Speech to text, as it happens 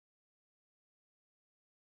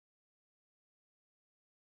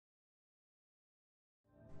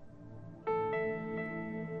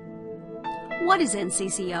What is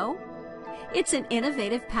NCCO? It's an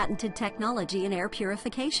innovative patented technology in air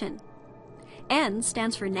purification. N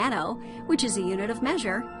stands for nano, which is a unit of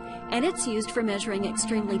measure, and it's used for measuring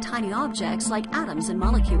extremely tiny objects like atoms and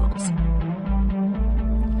molecules.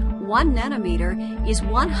 1 nanometer is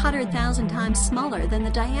 100,000 times smaller than the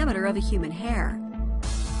diameter of a human hair.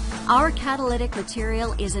 Our catalytic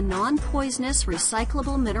material is a non-poisonous,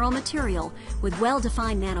 recyclable mineral material with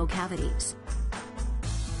well-defined nanocavities.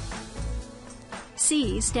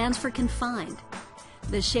 C stands for confined.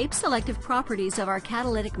 The shape-selective properties of our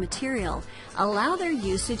catalytic material allow their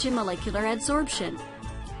usage in molecular adsorption.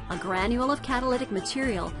 A granule of catalytic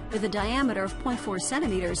material with a diameter of 0.4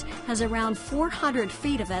 centimeters has around 400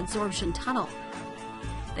 feet of adsorption tunnel.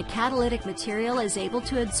 The catalytic material is able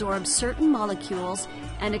to adsorb certain molecules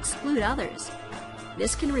and exclude others.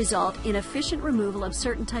 This can result in efficient removal of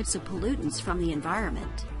certain types of pollutants from the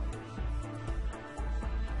environment.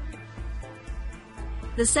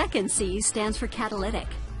 The second C stands for catalytic.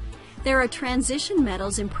 There are transition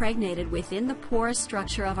metals impregnated within the porous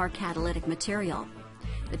structure of our catalytic material.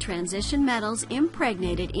 The transition metals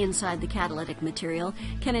impregnated inside the catalytic material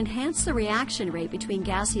can enhance the reaction rate between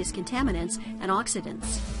gaseous contaminants and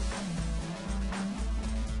oxidants.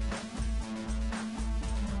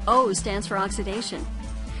 O stands for oxidation.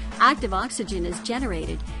 Active oxygen is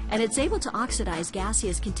generated, and it's able to oxidize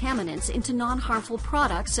gaseous contaminants into non-harmful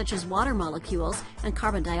products such as water molecules and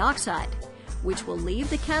carbon dioxide, which will leave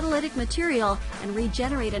the catalytic material and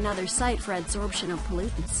regenerate another site for adsorption of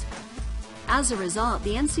pollutants. As a result,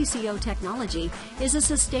 the NCCO technology is a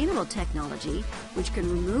sustainable technology which can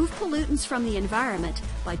remove pollutants from the environment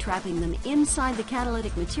by trapping them inside the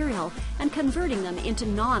catalytic material and converting them into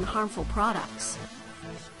non-harmful products.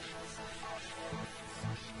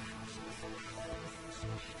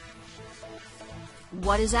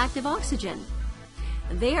 What is active oxygen?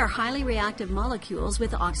 They are highly reactive molecules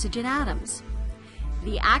with oxygen atoms.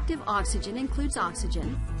 The active oxygen includes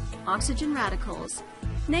oxygen, oxygen radicals,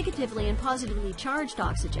 negatively and positively charged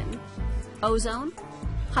oxygen, ozone,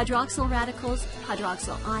 hydroxyl radicals,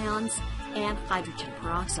 hydroxyl ions, and hydrogen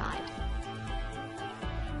peroxide.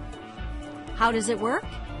 How does it work?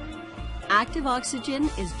 Active oxygen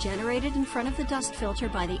is generated in front of the dust filter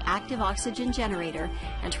by the active oxygen generator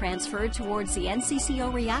and transferred towards the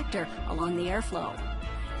NCCO reactor along the airflow.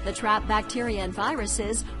 The trapped bacteria and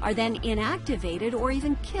viruses are then inactivated or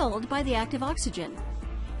even killed by the active oxygen.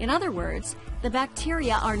 In other words, the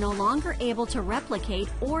bacteria are no longer able to replicate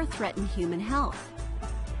or threaten human health.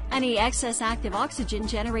 Any excess active oxygen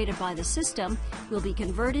generated by the system will be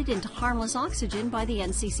converted into harmless oxygen by the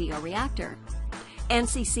NCCO reactor.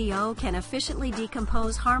 NCCO can efficiently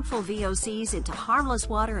decompose harmful VOCs into harmless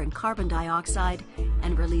water and carbon dioxide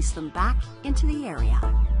and release them back into the area.